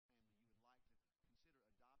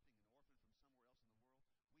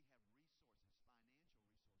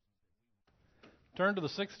Turn to the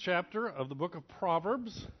 6th chapter of the book of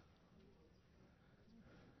Proverbs.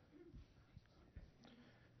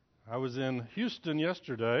 I was in Houston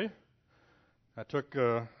yesterday. I took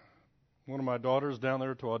one of my daughters down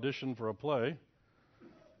there to audition for a play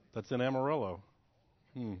that's in Amarillo.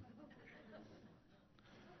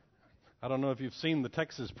 I don't know if you've seen the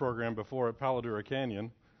Texas program before at Palo Duro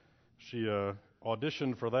Canyon. She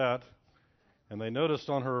auditioned for that, and they noticed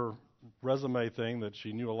on her resume thing that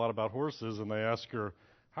she knew a lot about horses, and they asked her,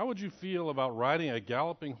 how would you feel about riding a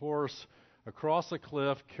galloping horse across a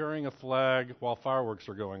cliff carrying a flag while fireworks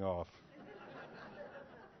are going off?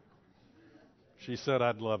 She said,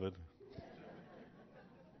 I'd love it.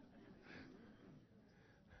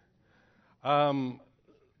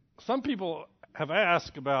 Some people have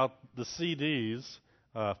asked about the CDs.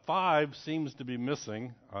 5 seems to be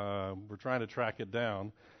missing. We're trying to track it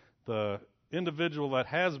down. The individual that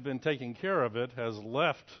has been taking care of it has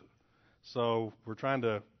left, so we're trying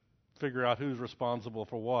to figure out who's responsible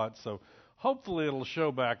for what. So hopefully it'll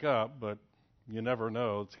show back up, but you never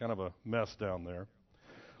know. It's kind of a mess down there.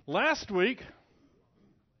 Last week,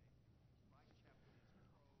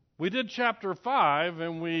 we did chapter 5,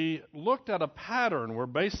 and we looked at a pattern where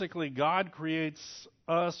basically God creates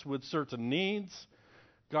us with certain needs.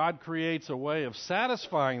 God creates a way of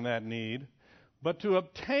satisfying that need, but to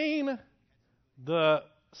obtain the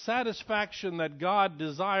satisfaction that God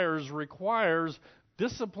desires requires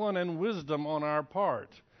discipline and wisdom on our part.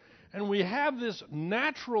 And we have this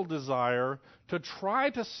natural desire to try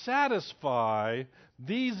to satisfy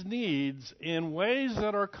these needs in ways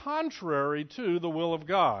that are contrary to the will of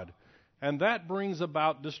God. And that brings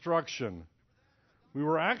about destruction. We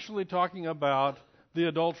were actually talking about the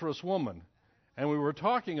adulterous woman. And we were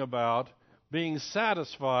talking about being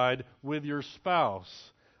satisfied with your spouse.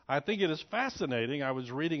 I think it is fascinating. I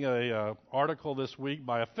was reading an article this week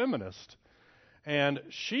by a feminist, and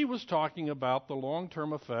she was talking about the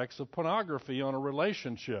long-term effects of pornography on a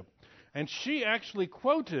relationship. And she actually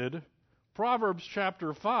quoted Proverbs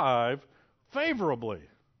chapter 5 favorably.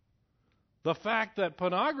 The fact that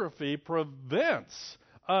pornography prevents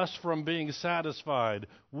us from being satisfied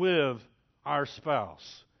with our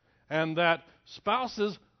spouse, and that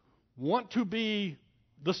spouses want to be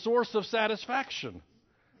the source of satisfaction,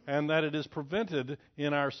 and that it is prevented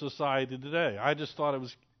in our society today. I just thought it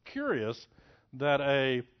was curious that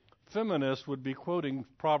a feminist would be quoting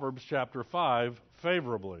Proverbs chapter 5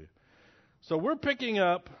 favorably. So we're picking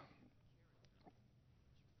up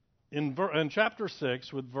in chapter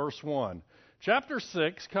 6 with verse 1. Chapter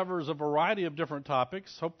 6 covers a variety of different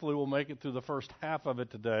topics. Hopefully we'll make it through the first half of it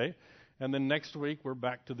today. And then next week we're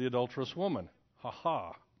back to the adulterous woman.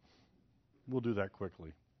 Ha-ha. We'll do that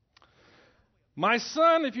quickly. My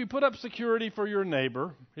son, if you put up security for your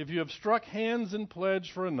neighbor, if you have struck hands in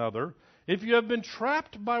pledge for another, if you have been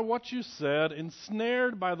trapped by what you said,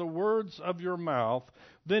 ensnared by the words of your mouth,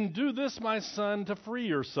 then do this, my son, to free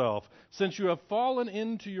yourself, since you have fallen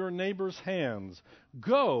into your neighbor's hands.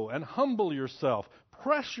 Go and humble yourself.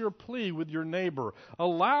 Press your plea with your neighbor.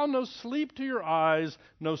 Allow no sleep to your eyes,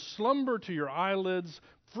 no slumber to your eyelids.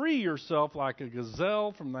 Free yourself like a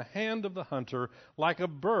gazelle from the hand of the hunter, like a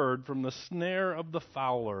bird from the snare of the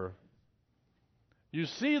fowler. You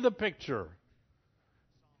see the picture.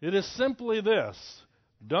 It is simply this.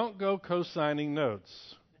 Don't go co-signing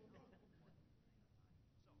notes.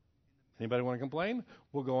 Anybody want to complain?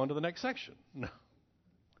 We'll go on to the next section. No.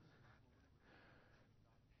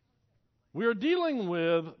 We are dealing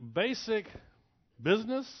with basic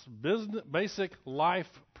basic life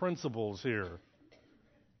principles here.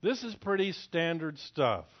 This is pretty standard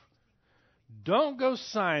stuff. Don't go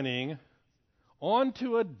signing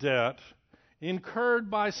onto a debt incurred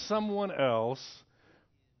by someone else,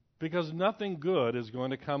 because nothing good is going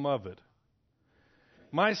to come of it.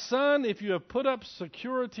 My son, if you have put up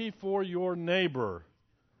security for your neighbor,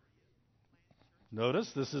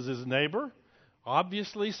 notice this is his neighbor,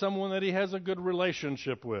 obviously someone that he has a good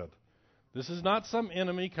relationship with. This is not some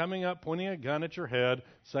enemy coming up, pointing a gun at your head,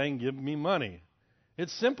 saying, give me money.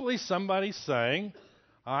 It's simply somebody saying,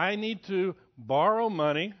 I need to borrow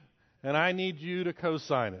money, and I need you to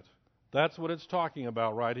co-sign it. That's what it's talking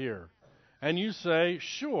about right here. And you say,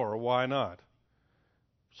 sure, why not?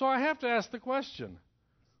 So I have to ask the question,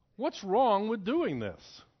 what's wrong with doing this?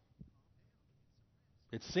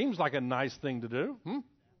 It seems like a nice thing to do.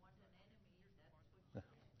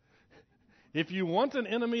 If you want an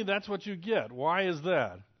enemy, that's what you get. Why is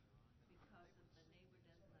that?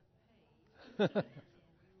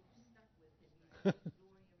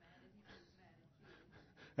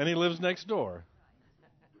 And he lives next door.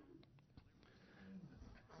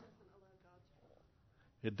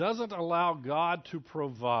 It doesn't allow God to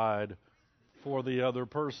provide for the other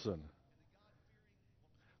person.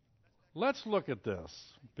 Let's look at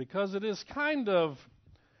this, because it is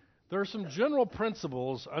there are some general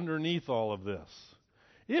principles underneath all of this.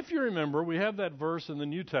 If you remember, we have that verse in the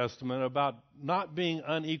New Testament about not being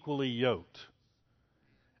unequally yoked.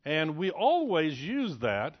 And we always use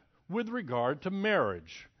that with regard to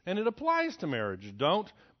marriage. And it applies to marriage.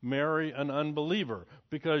 Don't marry an unbeliever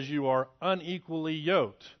because you are unequally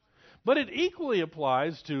yoked. But it equally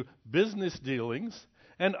applies to business dealings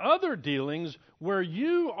and other dealings where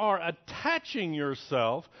you are attaching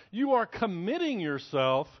yourself, you are committing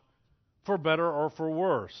yourself for better or for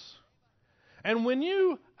worse. And when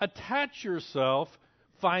you attach yourself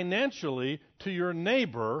financially to your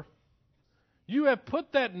neighbor, you have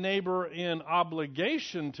put that neighbor in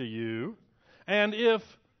obligation to you, and if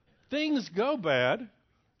things go bad,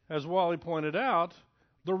 as Wally pointed out,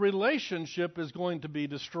 the relationship is going to be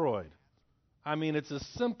destroyed. I mean, it's as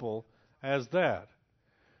simple as that.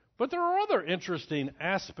 But there are other interesting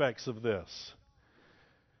aspects of this.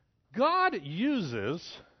 God uses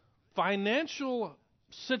financial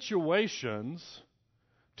situations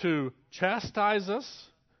to chastise us,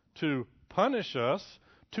 to punish us,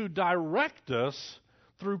 to direct us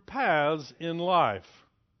through paths in life.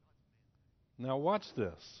 Now watch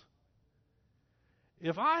this.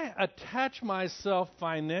 If I attach myself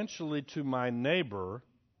financially to my neighbor,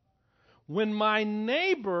 when my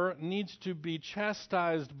neighbor needs to be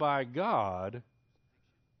chastised by God,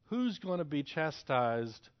 who's going to be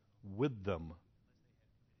chastised with them?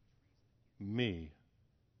 Me.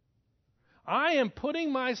 I am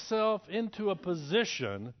putting myself into a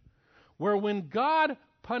position where when God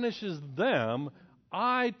punishes them,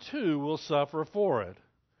 I too will suffer for it.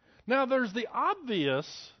 Now, there's the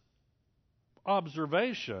obvious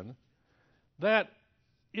observation that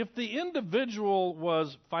if the individual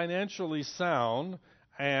was financially sound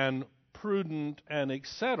and prudent and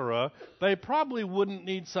etc., they probably wouldn't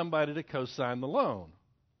need somebody to co-sign the loan,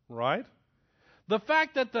 right? The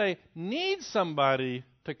fact that they need somebody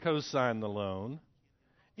to co-sign the loan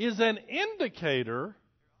is an indicator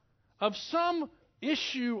of some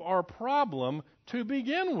issue or problem to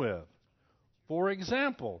begin with. For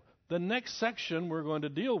example, the next section we're going to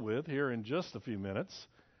deal with here in just a few minutes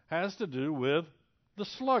has to do with the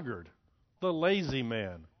sluggard, the lazy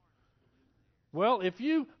man. Well, if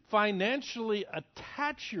you financially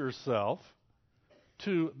attach yourself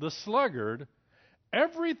to the sluggard,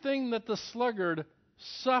 everything that the sluggard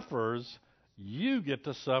suffers, you get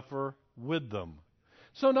to suffer with them.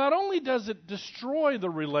 So not only does it destroy the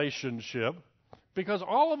relationship, because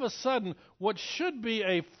all of a sudden what should be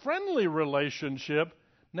a friendly relationship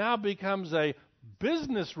now becomes a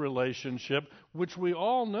business relationship, which we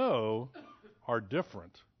all know are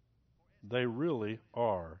different. They really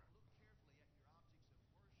are.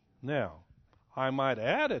 Now, I might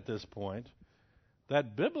add at this point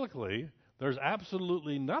that biblically, there's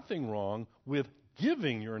absolutely nothing wrong with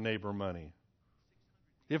giving your neighbor money.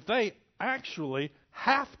 If they actually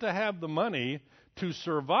have to have the money to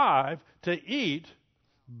survive, to eat,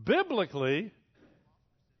 biblically,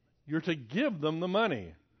 you're to give them the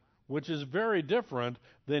money, which is very different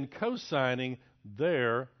than co-signing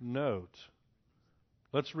their note.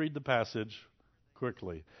 Let's read the passage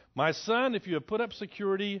quickly. My son, if you have put up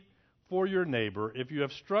security for your neighbor, if you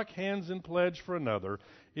have struck hands in pledge for another,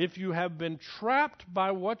 if you have been trapped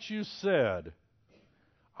by what you said,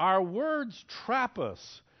 our words trap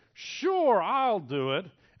us. Sure, I'll do it.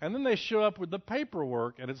 And then they show up with the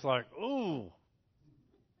paperwork, and it's like, ooh,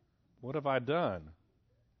 what have I done?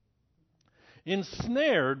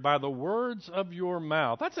 Ensnared by the words of your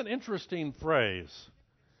mouth. That's an interesting phrase.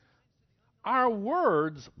 Our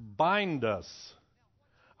words bind us.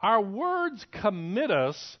 Our words commit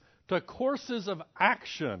us to courses of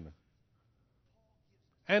action.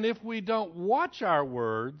 And if we don't watch our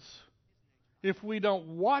words, if we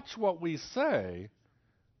don't watch what we say,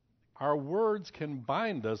 our words can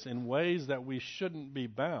bind us in ways that we shouldn't be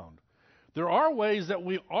bound. There are ways that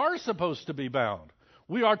we are supposed to be bound.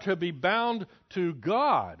 We are to be bound to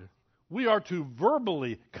God. We are to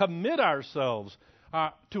verbally commit ourselves,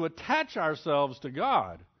 to attach ourselves to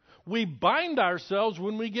God. We bind ourselves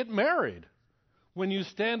when we get married. When you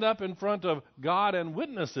stand up in front of God and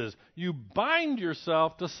witnesses, you bind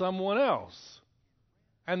yourself to someone else.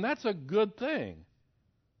 And that's a good thing.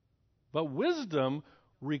 But wisdom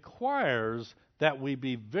requires that we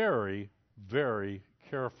be very, very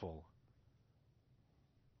careful.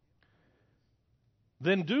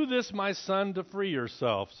 Then do this, my son, to free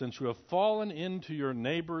yourself, since you have fallen into your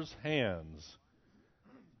neighbor's hands.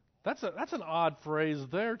 That's an odd phrase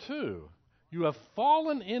there, too. You have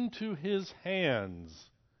fallen into his hands.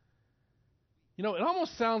 You know, it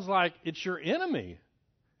almost sounds like it's your enemy,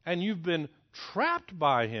 and you've been trapped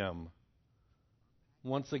by him.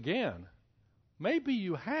 Once again, maybe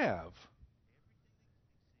you have.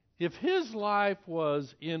 If his life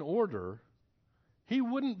was in order, he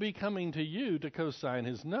wouldn't be coming to you to co-sign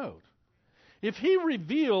his note. If he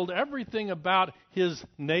revealed everything about his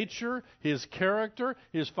nature, his character,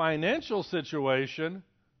 his financial situation,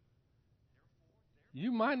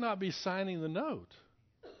 you might not be signing the note.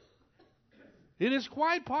 It is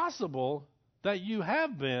quite possible that you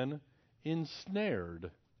have been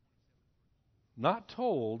ensnared, not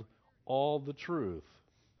told all the truth.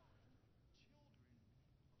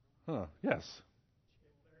 Yes.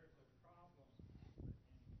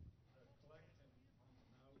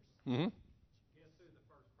 Mm-hmm.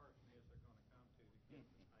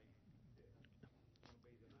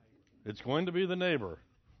 It's going to be the neighbor.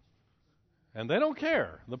 And they don't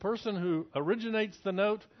care. The person who originates the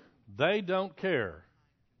note, they don't care.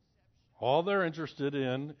 All they're interested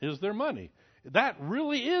in is their money. That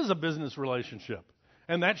really is a business relationship.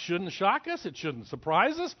 And that shouldn't shock us. It shouldn't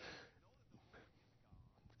surprise us.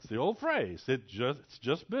 It's the old phrase. It's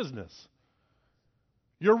just business.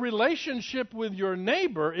 Your relationship with your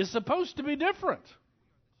neighbor is supposed to be different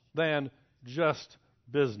than just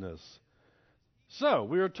business. So,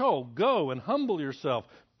 we are told, go and humble yourself.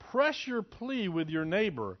 Press your plea with your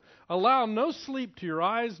neighbor. Allow no sleep to your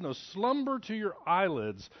eyes, no slumber to your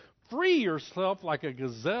eyelids. Free yourself like a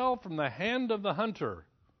gazelle from the hand of the hunter.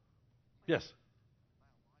 Yes?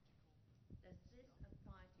 Does this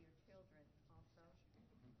apply to your children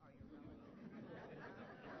also? Or your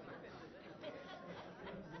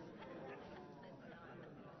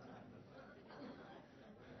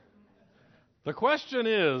relatives? The question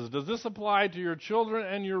is, does this apply to your children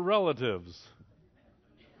and your relatives?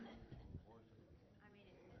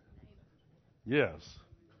 Yes.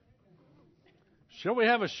 Shall we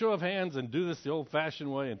have a show of hands and do this the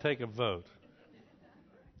old-fashioned way and take a vote?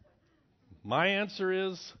 My answer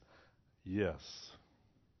is yes.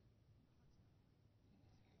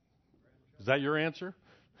 Is that your answer?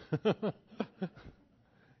 Go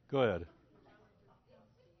ahead.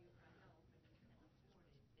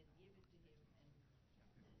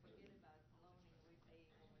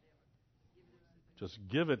 Just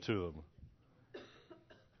give it to them.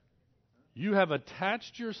 You have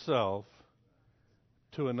attached yourself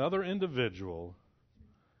to another individual,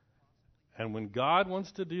 and when God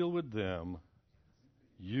wants to deal with them,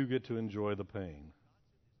 you get to enjoy the pain.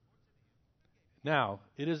 Now,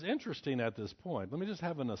 it is interesting at this point. Let me just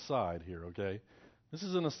have an aside here, okay? This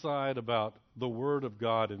is an aside about the Word of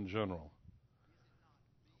God in general.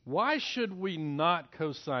 Why should we not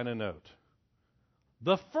co-sign a note?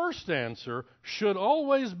 The first answer should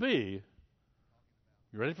always be,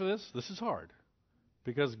 you ready for this? This is hard.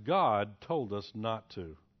 Because God told us not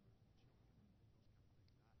to.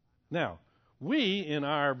 Now, we, in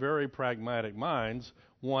our very pragmatic minds,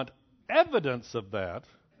 want evidence of that.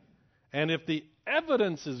 And if the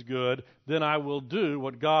evidence is good, then I will do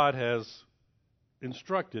what God has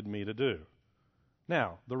instructed me to do.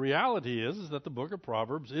 Now, the reality is that the book of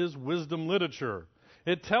Proverbs is wisdom literature.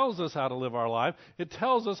 It tells us how to live our life. It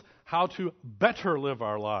tells us how to better live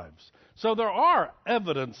our lives. So there are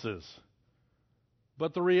evidences.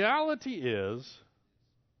 But the reality is,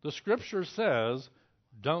 the Scripture says,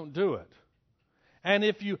 don't do it. And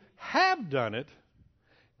if you have done it,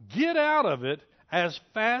 get out of it as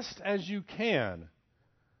fast as you can.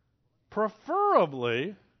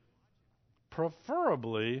 Preferably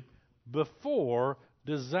before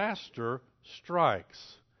disaster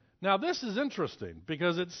strikes. Now, this is interesting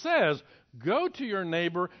because it says, go to your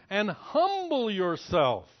neighbor and humble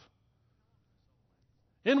yourself.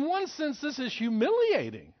 In one sense, this is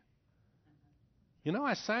humiliating. You know,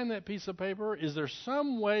 I signed that piece of paper. Is there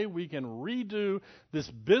some way we can redo this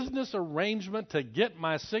business arrangement to get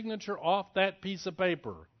my signature off that piece of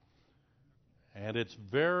paper? And it's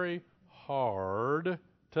very hard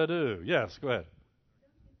to do. Yes, go ahead.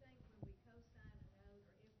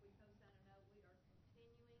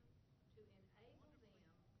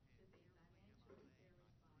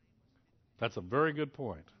 That's a very good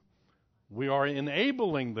point. We are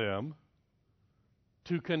enabling them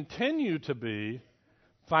to continue to be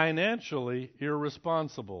financially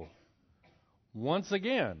irresponsible. Once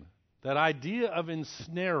again, that idea of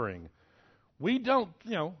ensnaring. We don't,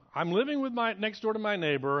 I'm living with next door to my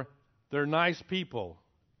neighbor. They're nice people.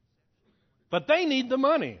 But they need the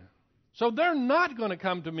money. So they're not going to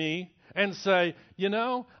come to me and say,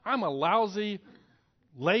 I'm a lousy,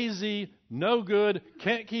 lazy, no good,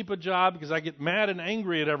 can't keep a job because I get mad and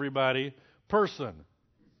angry at everybody. person,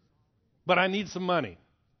 but I need some money.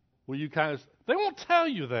 Will you they won't tell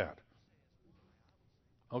you that.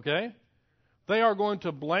 Okay? They are going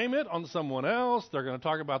to blame it on someone else. They're going to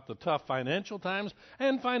talk about the tough financial times,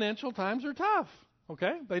 and financial times are tough.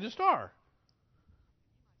 Okay? They just are.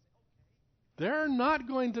 They're not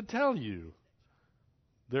going to tell you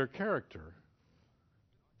their character.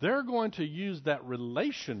 They're going to use that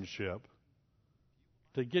relationship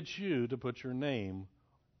to get you to put your name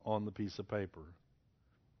on the piece of paper.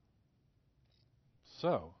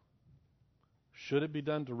 So, should it be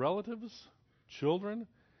done to relatives, children?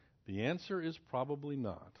 The answer is probably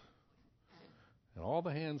not. And all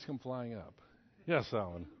the hands come flying up. Yes,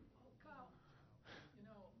 Alan. Kyle,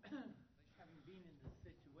 having been in this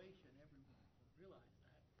situation, everyone will realize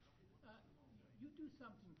that. You do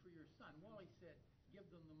something for your son. Wally said, give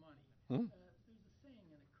them the money. Hmm? There's a saying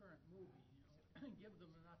in a current movie, give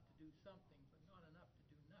them enough to do something, but not enough to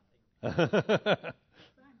do nothing. The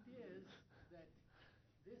fact is that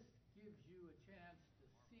this gives you a chance to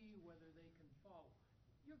see whether they can follow.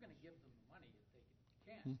 You're going to give them the money if they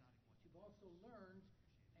can. But you've also learned,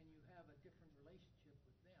 and you have a different relationship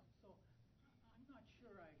with them. So I'm not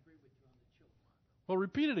sure I agree with you on the children. Well,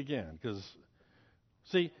 repeat it again, because,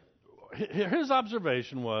 see, his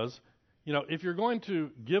observation was, if you're going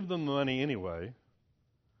to give them the money anyway,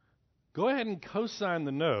 go ahead and co-sign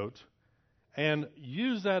the note and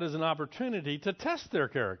use that as an opportunity to test their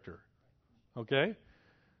character. Okay?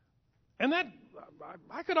 And that,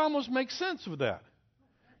 I could almost make sense with that.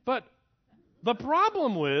 But the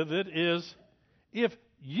problem with it is, if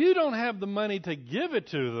you don't have the money to give it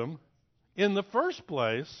to them in the first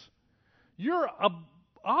place, you're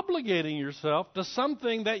obligating yourself to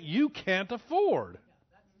something that you can't afford.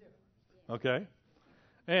 Okay?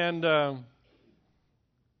 And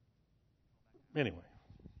anyway.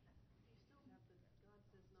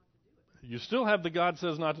 You still have the God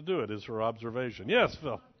says not to do it, is her observation. Yes,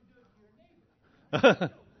 Phil.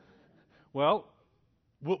 Well,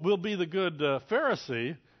 we'll be the good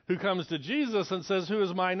Pharisee who comes to Jesus and says, who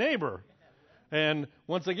is my neighbor? And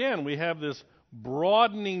once again, we have this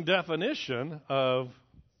broadening definition of...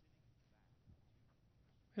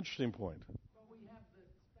 Interesting point. But we have the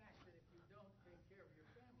fact that if you don't take care of your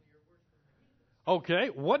family, you're worse than the heathen. Okay,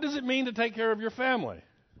 what does it mean to take care of your family?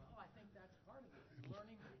 Well, I think that's part of it.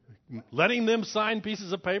 Learning, Letting them sign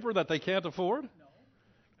pieces of paper that they can't afford? no,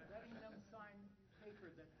 letting them sign paper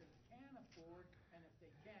that they can afford, and if they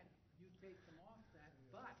can't, you take them off that,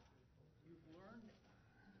 but you've learned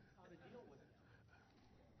how to deal with them.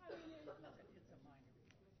 I mean, it's a minor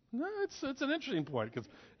point. No, it's an interesting point, because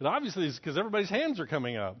it obviously is because everybody's hands are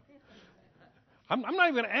coming up. I'm not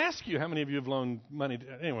even going to ask you how many of you have loaned money.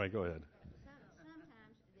 Anyway, go ahead.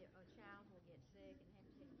 Sometimes a child will get sick and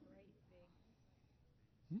have to take a great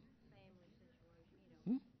big family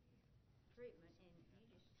situation, treatment, and you just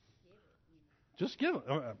give it. Just give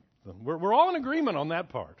it. We're all in agreement on that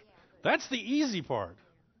part. That's the easy part,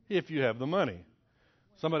 if you have the money.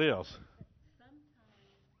 Somebody else. Sometimes,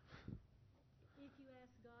 if you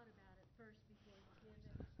ask God about it first before you give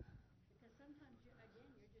it, because sometimes, you're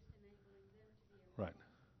just enabling them to be a Right.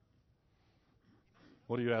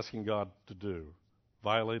 What are you asking God to do?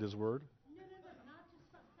 Violate His word? No, not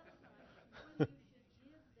just sometimes. When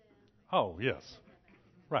you should give them. Oh, yes.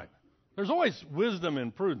 Right. There's always wisdom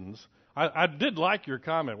and prudence. I did like your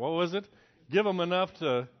comment. What was it? Give them enough to... Do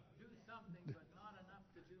something, but not enough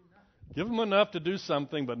to do nothing. Give them enough to do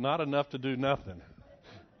something, but not enough to do nothing.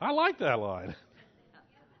 I like that line.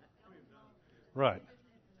 Right.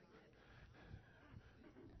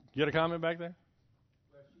 You got a comment back there?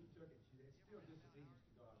 Well, she took it. It's still disobedience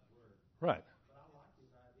to God's word. Right. But I like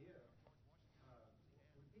his idea.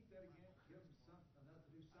 Repeat that again. Give them enough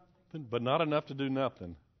to do something. But not enough to do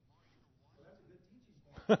nothing. Well, that's a good teaching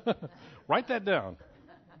point. Write that down.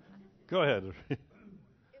 Go ahead. In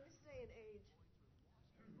this day and age,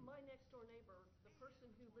 my next door neighbor, the person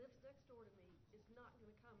who lives next door to me, is not going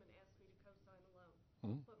to come and ask me to co-sign a loan.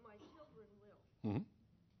 Mhm. But my children will. Mhm.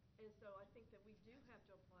 And so I think that we do have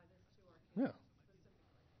to apply this to our Yeah. kids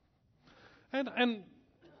specifically. And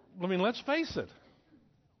I mean, let's face it.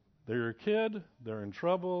 They're your kid. They're in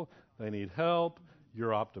trouble. They need help.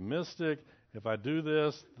 You're optimistic. If I do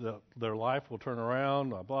this, their life will turn around.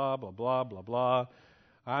 Blah, blah, blah, blah, blah, blah.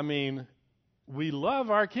 I mean, we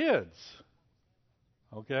love our kids.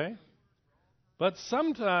 Okay? But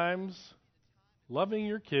sometimes loving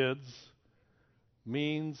your kids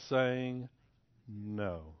means saying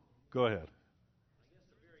no. Go ahead. I guess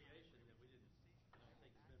the variation that we didn't, I don't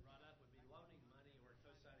think has been brought up would be loaning money or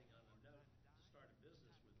co-signing on a note to start a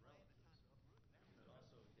business with relatives. It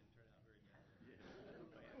also can turn out very bad.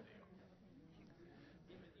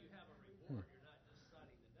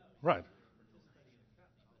 Right.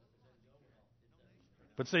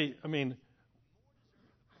 But see, I mean,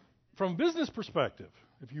 from a business perspective,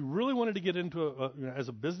 if you really wanted to get into as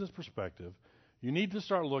a business perspective, you need to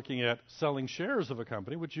start looking at selling shares of a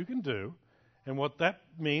company, which you can do. And what that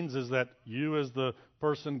means is that you, as the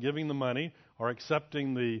person giving the money, are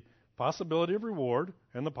accepting the possibility of reward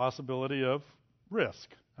and the possibility of risk.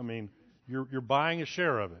 I mean, you're buying a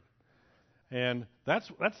share of it. And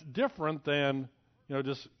that's different than,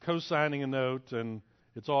 just co-signing a note and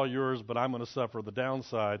it's all yours, but I'm going to suffer the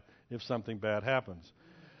downside if something bad happens.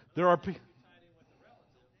 There are people.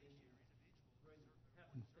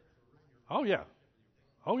 Oh, yeah.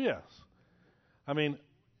 Oh, yes. I mean,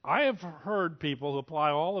 I have heard people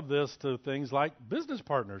apply all of this to things like business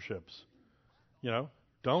partnerships.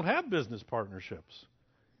 Don't have business partnerships.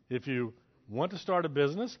 If you want to start a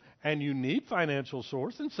business and you need financial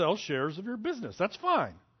source, then sell shares of your business. That's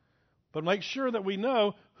fine. But make sure that we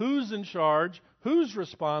know who's in charge, who's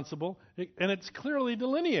responsible, and it's clearly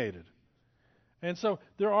delineated. And so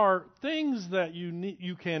there are things that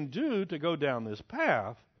you can do to go down this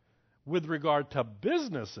path with regard to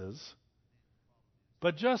businesses,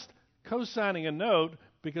 but just co-signing a note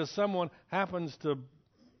because someone happens to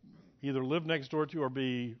either live next door to you or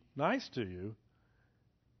be nice to you,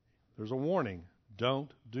 there's a warning.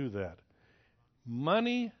 Don't do that.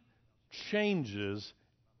 Money changes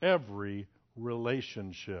every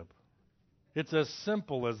relationship. It's as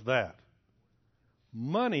simple as that.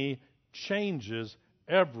 Money changes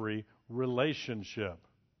every relationship.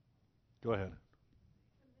 Go ahead.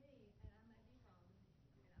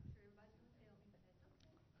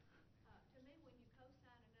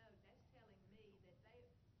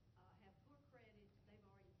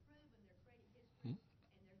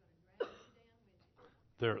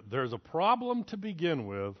 There's a problem to begin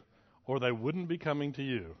with, or they wouldn't be coming to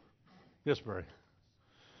you. Yes, Barry.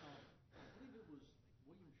 I believe it was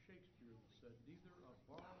William Shakespeare that said, "Neither a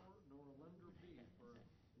borrower nor a lender be, for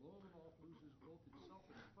loan off loses both itself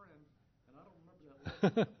and a friend." And I don't remember that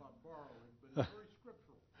line about borrowing, but it's very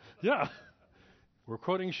scriptural. Yeah, we're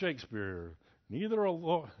quoting Shakespeare. Neither a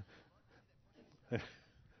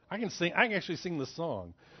I can sing. I can actually sing the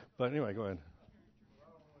song, but anyway, go ahead.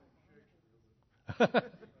 Seems to me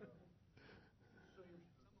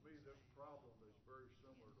this problem is very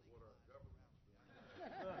similar to what our government's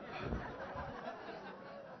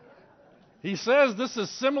doing. He says this is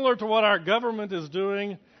similar to what our government is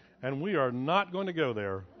doing, and we are not going to go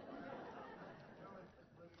there.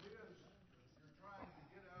 But it is, you're trying to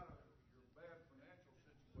get out of your bad financial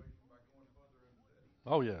situation by going further into debt.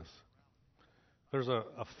 Oh, yes. There's a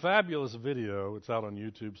fabulous video. It's out on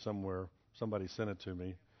YouTube somewhere. Somebody sent it to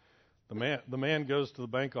me. The man goes to the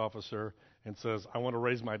bank officer and says, "I want to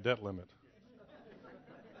raise my debt limit."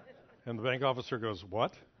 And the bank officer goes,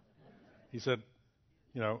 "What?" He said,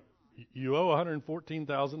 "You owe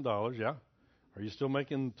 $114,000, yeah? Are you still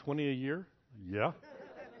making $20,000 a year? Yeah.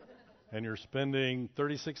 And you're spending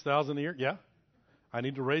 $36,000 a year? Yeah. I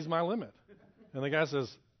need to raise my limit." And the guy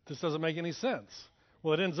says, "This doesn't make any sense."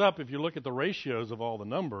 Well, it ends up, if you look at the ratios of all the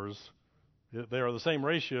numbers, they are the same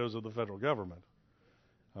ratios of the federal government.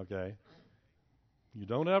 Okay? You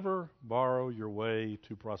don't ever borrow your way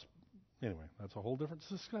to prosperity. Anyway, that's a whole different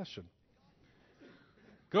discussion.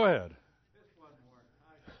 Go ahead. Just one more.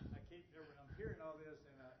 I'm hearing all this,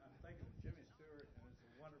 and I'm thinking of Jimmy Stewart, and it's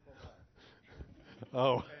a wonderful life.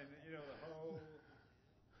 Oh. And the whole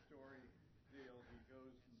story deal, he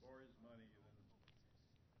goes and borrows money, and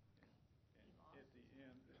at the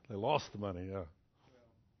end, They lost the money, yeah. I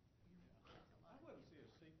want to see a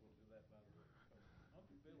sequel to that, by the way.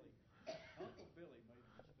 Uncle Billy made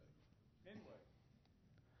a mistake. Anyway.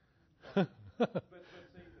 but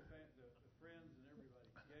see, the friends and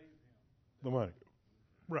everybody gave him The money.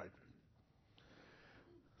 Right.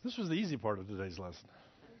 This was the easy part of today's lesson.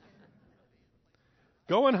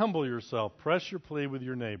 Go and humble yourself. Press your plea with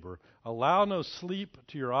your neighbor. Allow no sleep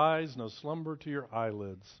to your eyes, no slumber to your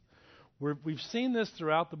eyelids. We've seen this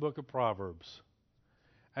throughout the book of Proverbs.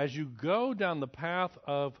 As you go down the path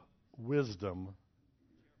of wisdom,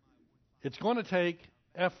 it's going to take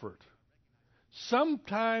effort.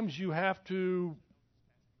 Sometimes you have to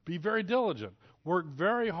be very diligent, work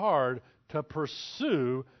very hard to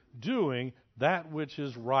pursue doing that which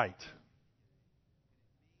is right.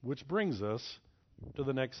 Which brings us to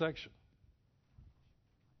the next section.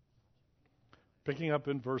 Picking up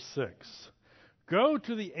in verse 6. Go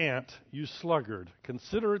to the ant, you sluggard.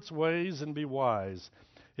 Consider its ways and be wise.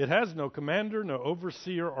 It has no commander, no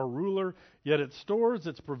overseer or ruler, yet it stores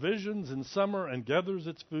its provisions in summer and gathers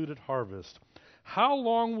its food at harvest. How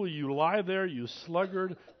long will you lie there, you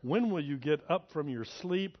sluggard? When will you get up from your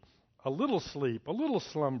sleep? a little sleep, a little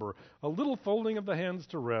slumber, a little folding of the hands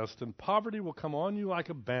to rest, and poverty will come on you like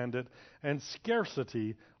a bandit, and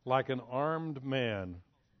scarcity like an armed man.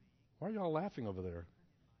 Why are y'all laughing over there?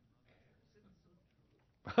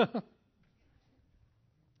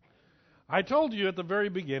 I told you at the very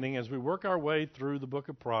beginning, as we work our way through the book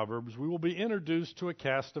of Proverbs, we will be introduced to a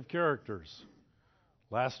cast of characters.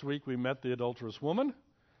 Last week we met the adulterous woman.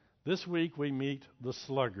 This week we meet the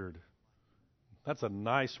sluggard. That's a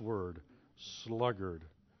nice word, sluggard.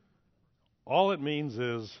 All it means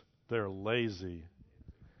is they're lazy.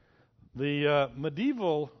 The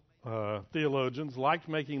medieval theologians liked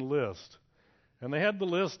making lists, and they had the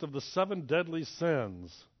list of the 7 deadly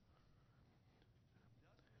sins.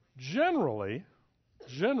 Generally,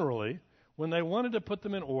 when they wanted to put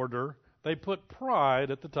them in order, they put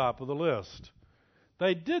pride at the top of the list.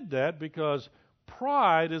 They did that because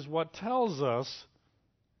pride is what tells us,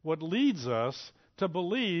 what leads us to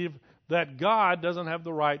believe that God doesn't have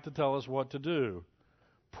the right to tell us what to do.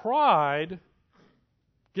 Pride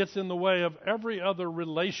gets in the way of every other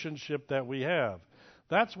relationship that we have.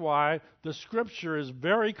 That's why the Scripture is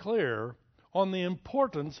very clear on the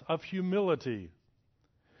importance of humility.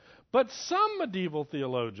 But some medieval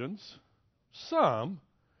theologians,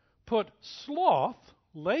 put sloth,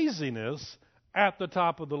 laziness, at the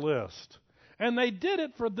top of the list. And they did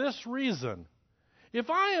it for this reason. If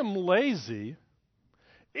I am lazy,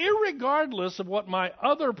 irregardless of what my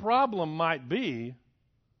other problem might be,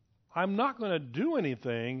 I'm not going to do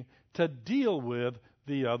anything to deal with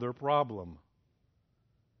the other problem.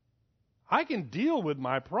 I can deal with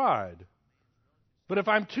my pride, but if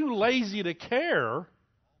I'm too lazy to care,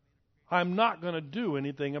 I'm not going to do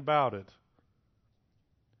anything about it.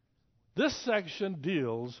 This section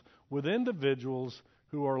deals with individuals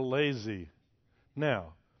who are lazy.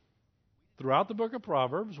 Now, throughout the book of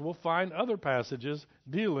Proverbs, we'll find other passages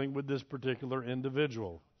dealing with this particular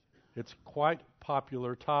individual. It's quite a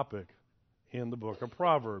popular topic in the book of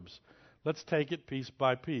Proverbs. Let's take it piece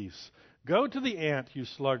by piece. Go to the ant, you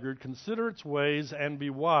sluggard, consider its ways and be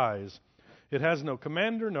wise. It has no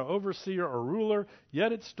commander, no overseer or ruler,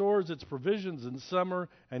 yet it stores its provisions in summer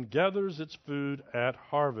and gathers its food at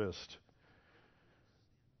harvest.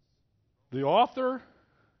 The author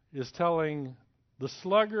is telling the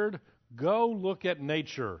sluggard, go look at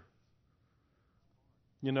nature.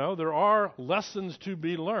 You know, there are lessons to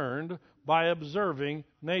be learned by observing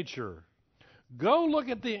nature. Go look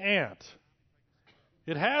at the ant.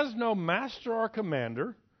 It has no master or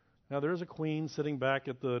commander. Now, there's a queen sitting back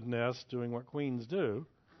at the nest doing what queens do.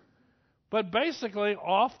 But basically,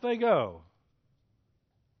 off they go.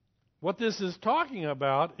 What this is talking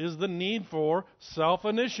about is the need for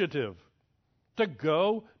self-initiative, to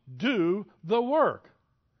go do the work.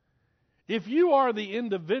 If you are the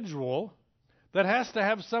individual that has to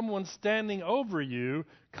have someone standing over you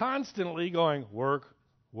constantly going, work,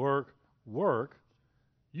 work, work,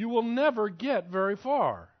 you will never get very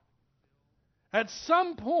far. At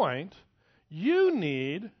some point, you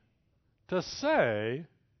need to say,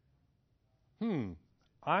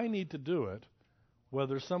 I need to do it,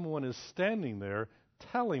 whether someone is standing there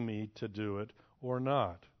telling me to do it or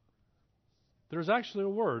not. There's actually a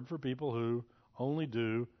word for people who only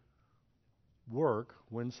do work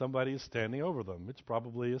when somebody is standing over them. It's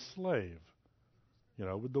probably a slave, you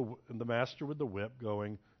know, with the master with the whip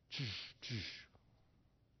going, tsh, tsh.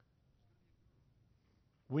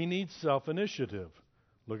 We need self-initiative.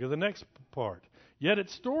 Look at the next part. Yet it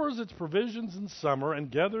stores its provisions in summer and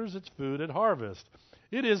gathers its food at harvest.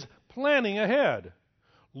 It is planning ahead,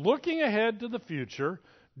 looking ahead to the future,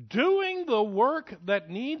 doing the work that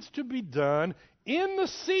needs to be done in the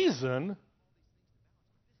season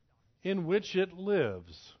in which it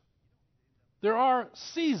lives. There are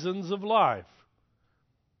seasons of life.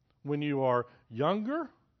 When you are younger,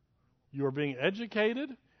 you are being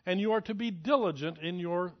educated, and you are to be diligent in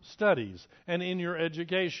your studies and in your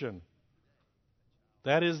education.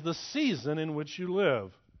 That is the season in which you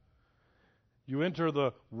live. You enter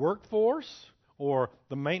the workforce or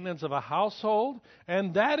the maintenance of a household,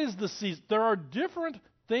 and that is the season. There are different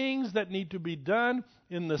things that need to be done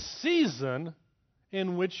in the season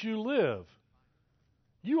in which you live.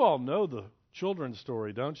 You all know the children's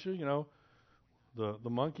story, don't you? You know, the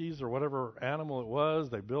monkeys or whatever animal it was,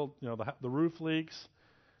 they built, you know, the roof leaks.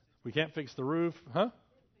 We can't fix the roof. Huh?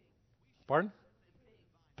 Pardon?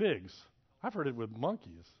 Pigs. I've heard it with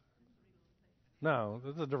monkeys. No,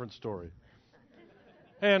 that's a different story.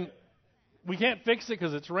 And we can't fix it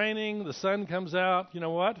because it's raining. The sun comes out. You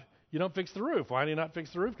know what? You don't fix the roof. Why do you not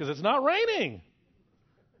fix the roof? Because it's not raining.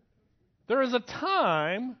 There is a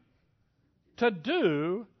time to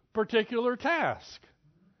do particular task.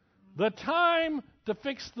 The time to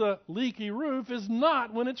fix the leaky roof is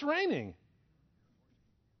not when it's raining.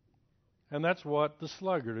 And that's what the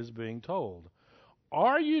sluggard is being told.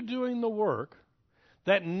 Are you doing the work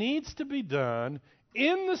that needs to be done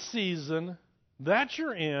in the season that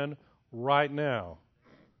you're in right now?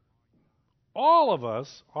 All of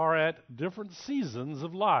us are at different seasons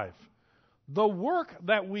of life. The work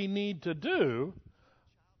that we need to do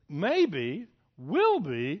maybe, will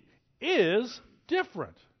be, is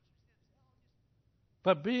different.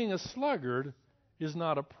 But being a sluggard is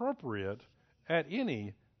not appropriate at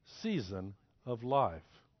any season of life.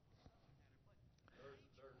 There's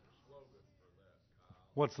a slogan for that, Kyle.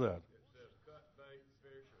 What's that? It says, cut bait,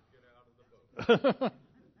 fish, or get out of the boat.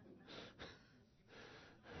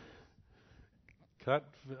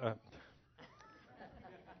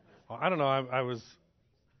 I don't know. I was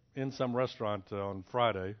in some restaurant on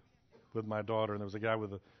Friday with my daughter, and there was a guy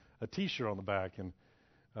with a T-shirt on the back, and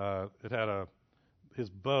it had his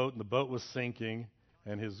boat, and the boat was sinking,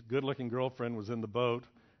 and his good-looking girlfriend was in the boat,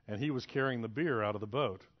 and he was carrying the beer out of the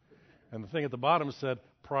boat. And the thing at the bottom said,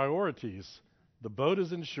 priorities. The boat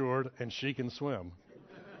is insured, and she can swim.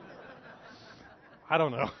 I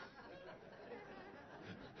don't know.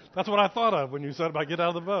 That's what I thought of when you said about get out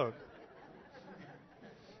of the boat.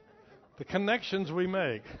 The connections we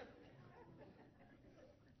make.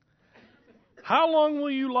 How long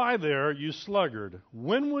will you lie there, you sluggard?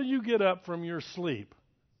 When will you get up from your sleep?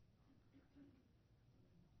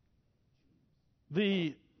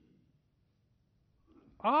 The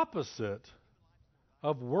opposite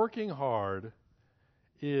of working hard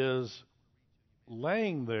is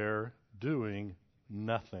laying there doing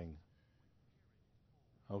nothing.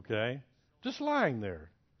 Okay? Just lying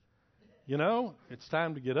there. You know, it's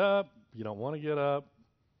time to get up. You don't want to get up.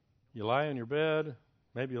 You lie in your bed,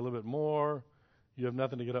 maybe a little bit more. You have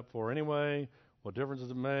nothing to get up for anyway. What difference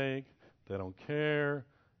does it make? They don't care.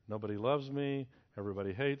 Nobody loves me.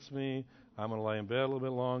 Everybody hates me. I'm going to lay in bed a little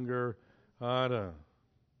bit longer. I don't know.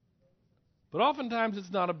 But oftentimes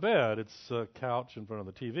it's not a bed. It's a couch in front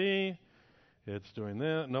of the TV. It's doing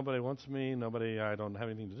this. Nobody wants me. I don't have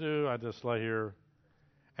anything to do. I just lay here.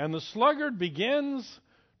 And the sluggard begins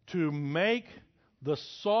to make the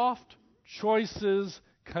soft choices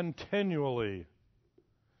continually.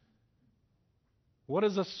 What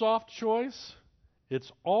is a soft choice?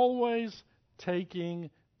 It's always taking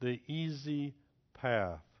the easy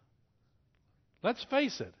path. Let's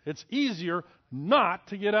face it, it's easier not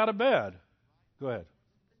to get out of bed. Go ahead.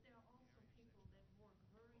 But there are also people that work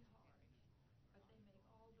very hard, but they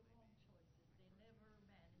make all the wrong choices. They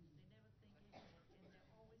never manage. They never think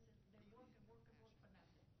ahead, and they work for nothing.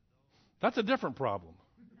 That's a different problem.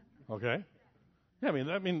 Okay? Yeah,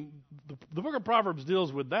 I mean, the book of Proverbs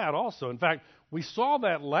deals with that also. In fact, we saw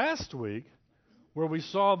that last week where we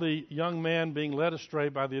saw the young man being led astray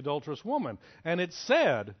by the adulterous woman. And it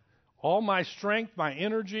said, all my strength, my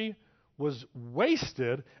energy was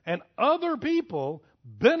wasted, and other people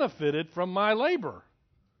benefited from my labor.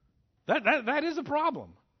 That is a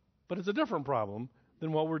problem. But it's a different problem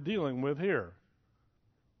than what we're dealing with here.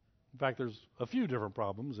 In fact, there's a few different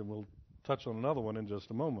problems, and we'll touch on another one in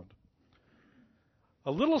just a moment.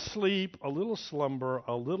 A little sleep, a little slumber,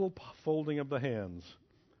 a little folding of the hands.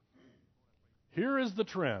 Here is the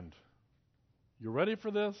trend. You ready for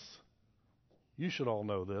this? You should all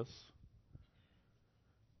know this.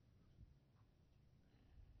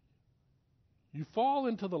 You fall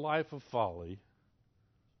into the life of folly,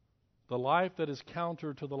 the life that is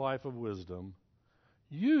counter to the life of wisdom,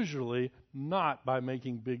 usually not by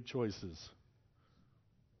making big choices.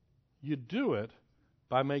 You do it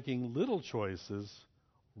by making little choices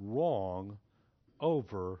wrong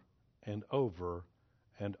over and over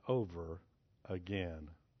and over again.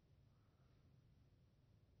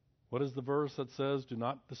 What is the verse that says, do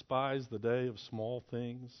not despise the day of small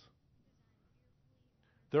things?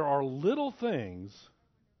 There are little things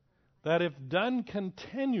that, if done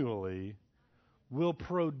continually, will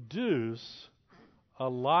produce a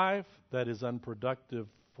life that is unproductive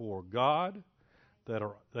for God,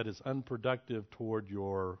 that is unproductive toward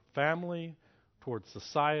your family, toward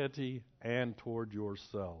society, and toward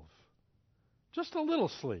yourself. Just a little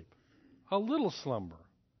sleep, a little slumber,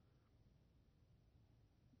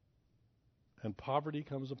 and poverty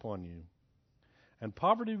comes upon you. And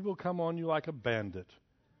poverty will come on you like a bandit.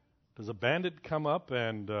 Does a bandit come up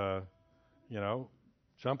and,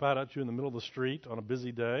 jump out at you in the middle of the street on a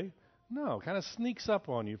busy day? No, kind of sneaks up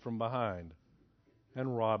on you from behind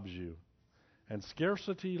and robs you. And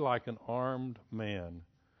scarcity like an armed man.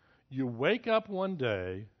 You wake up one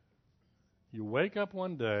day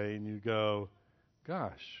and you go,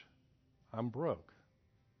 gosh, I'm broke.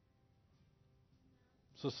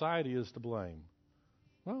 society is to blame.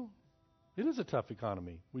 Well, it is a tough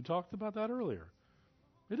economy. We talked about that earlier.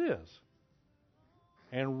 It is.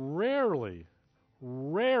 And rarely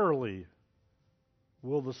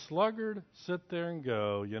will the sluggard sit there and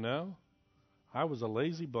go, you know, I was a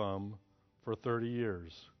lazy bum for 30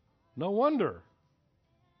 years. No wonder.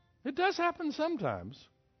 It does happen sometimes.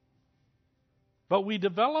 But we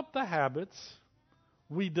develop the habits,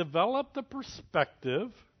 we develop the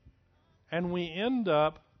perspective, and we end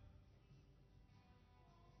up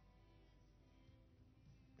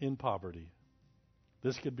in poverty.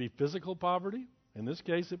 This could be physical poverty. In this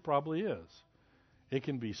case, it probably is. It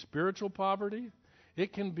can be spiritual poverty.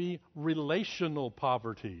 It can be relational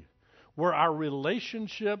poverty, where our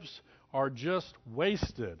relationships are just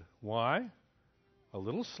wasted. Why? A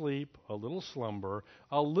little sleep, a little slumber,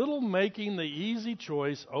 a little making the easy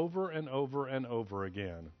choice over and over and over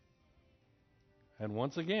again. And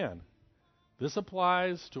once again, this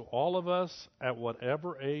applies to all of us at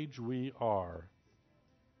whatever age we are.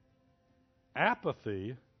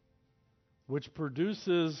 Apathy, which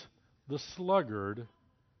produces the sluggard,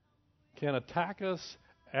 can attack us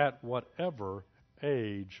at whatever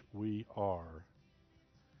age we are.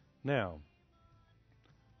 Now,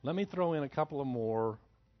 let me throw in a couple of more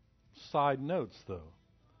side notes, though.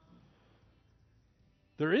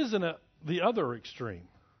 There is the other extreme,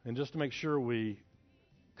 and just to make sure we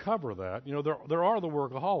cover that, you know, there are the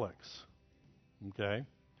workaholics, okay?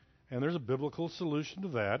 And there's a biblical solution to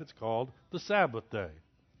that. It's called the Sabbath day.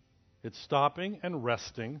 It's stopping and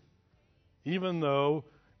resting, even though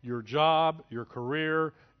your job, your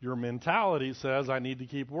career, your mentality says, I need to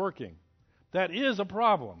keep working. That is a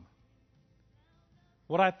problem.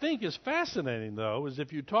 What I think is fascinating, though, is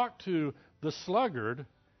if you talk to the sluggard,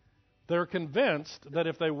 they're convinced that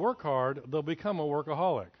if they work hard, they'll become a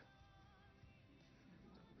workaholic.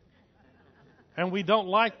 And we don't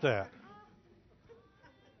like that.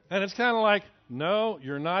 And it's kind of like, no,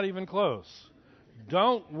 you're not even close.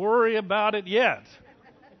 Don't worry about it yet.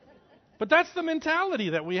 But that's the mentality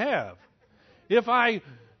that we have. If I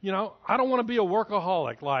don't want to be a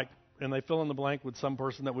workaholic, like, and they fill in the blank with some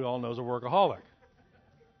person that we all know is a workaholic.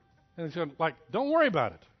 And it's like, don't worry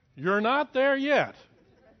about it. You're not there yet.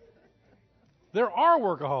 There are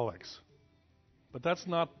workaholics. But that's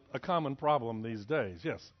not a common problem these days.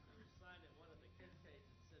 Yes?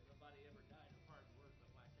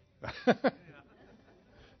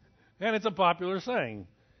 And it's a popular saying.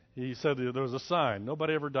 He said there was a sign.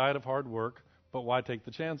 Nobody ever died of hard work, but why take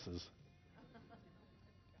the chances?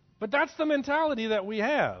 But that's the mentality that we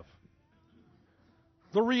have.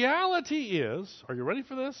 The reality is, are you ready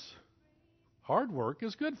for this? Hard work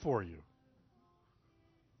is good for you.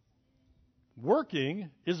 Working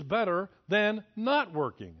is better than not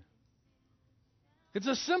working. It's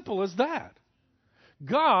as simple as that.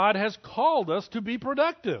 God has called us to be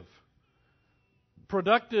productive.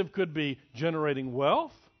 Productive could be generating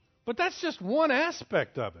wealth, but that's just one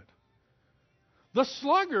aspect of it. The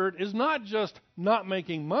sluggard is not just not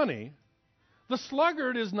making money. The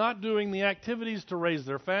sluggard is not doing the activities to raise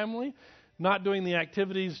their family, not doing the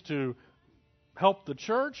activities to help the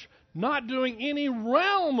church, not doing any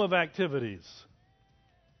realm of activities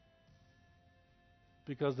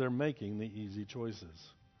because they're making the easy choices.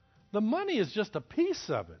 The money is just a piece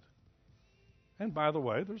of it. And by the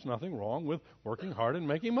way, there's nothing wrong with working hard and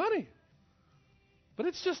making money. But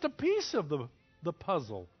it's just a piece of the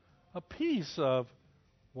puzzle, a piece of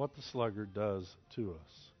what the sluggard does to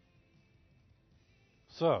us.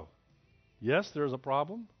 So, yes, there's a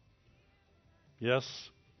problem. Yes,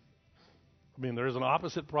 there is an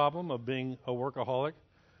opposite problem of being a workaholic.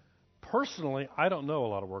 Personally, I don't know a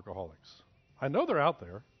lot of workaholics. I know they're out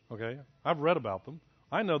there, okay? I've read about them.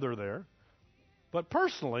 I know they're there. But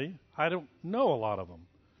personally, I don't know a lot of them.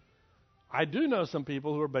 I do know some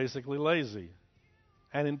people who are basically lazy.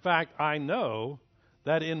 And in fact, I know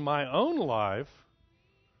that in my own life,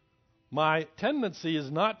 my tendency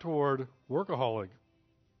is not toward workaholism.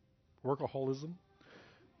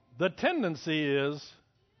 The tendency is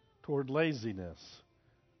toward laziness.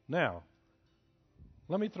 Now,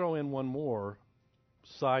 let me throw in one more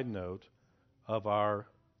side note of our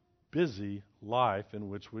busy life in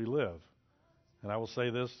which we live. And I will say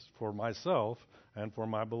this for myself and for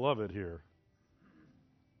my beloved here.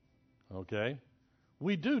 Okay?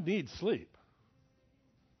 We do need sleep.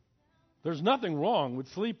 There's nothing wrong with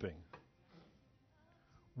sleeping.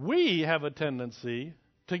 We have a tendency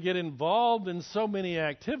to get involved in so many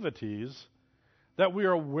activities that we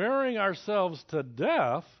are wearing ourselves to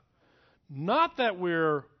death, not that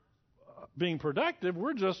we're being productive,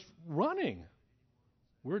 we're just running.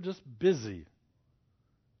 We're just busy.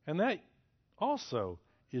 And that also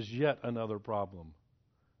is yet another problem.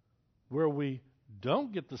 Where we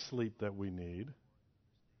don't get the sleep that we need,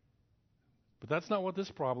 but that's not what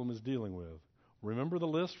this problem is dealing with. Remember the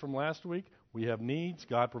list from last week? We have needs.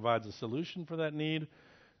 God provides a solution for that need.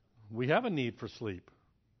 We have a need for sleep.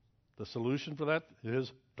 The solution for that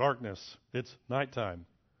is darkness. It's nighttime.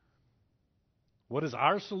 What is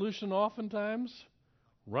our solution oftentimes?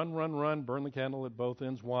 Run, run, run, burn the candle at both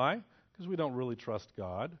ends. Why? Because we don't really trust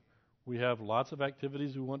God. We have lots of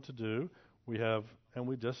activities we want to do. And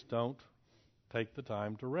we just don't take the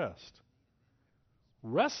time to rest.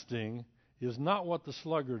 Resting is not what the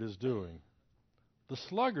sluggard is doing. The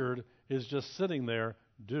sluggard is just sitting there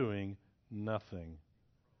doing nothing.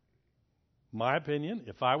 My opinion,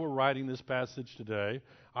 if I were writing this passage today,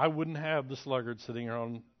 I wouldn't have the sluggard sitting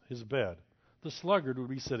on his bed. The sluggard would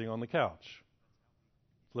be sitting on the couch,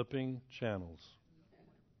 flipping channels.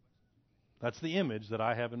 That's the image that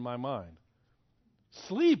I have in my mind.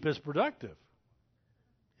 Sleep is productive,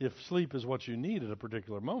 if sleep is what you need at a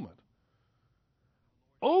particular moment.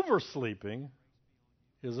 Oversleeping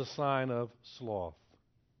is a sign of sloth.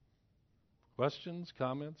 Questions,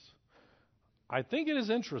 comments? I think it is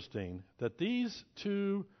interesting that these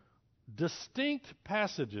two distinct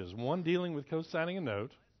passages, one dealing with co-signing a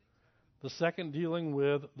note, the second dealing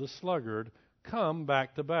with the sluggard, come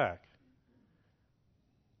back to back.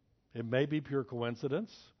 It may be pure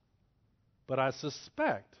coincidence, but I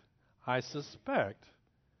suspect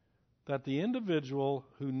that the individual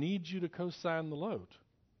who needs you to co-sign the note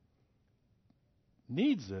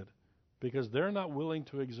needs it because they're not willing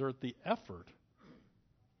to exert the effort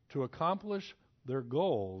to accomplish their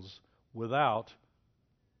goals without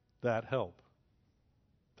that help.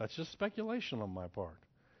 That's just speculation on my part.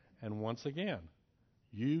 And once again,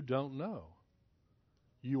 you don't know.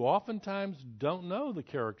 You oftentimes don't know the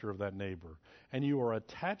character of that neighbor, and you are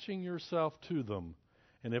attaching yourself to them.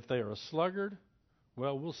 And if they are a sluggard,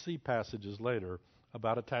 well, we'll see passages later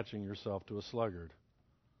about attaching yourself to a sluggard.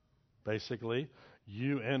 Basically,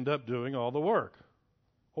 you end up doing all the work,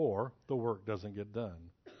 or the work doesn't get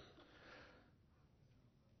done.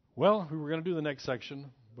 Well, we were going to do the next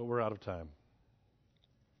section, but we're out of time.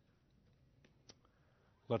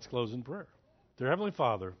 Let's close in prayer. Dear Heavenly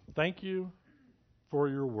Father, thank you for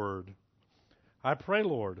your word. I pray,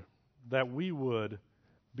 Lord, that we would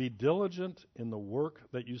be diligent in the work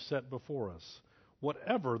that you set before us,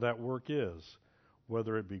 whatever that work is,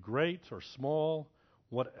 whether it be great or small,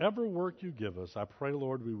 whatever work you give us. I pray,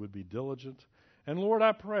 Lord, we would be diligent. And Lord,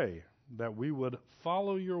 I pray that we would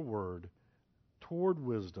follow your word toward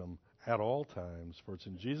wisdom at all times. For it's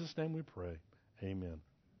in Jesus' name we pray. Amen.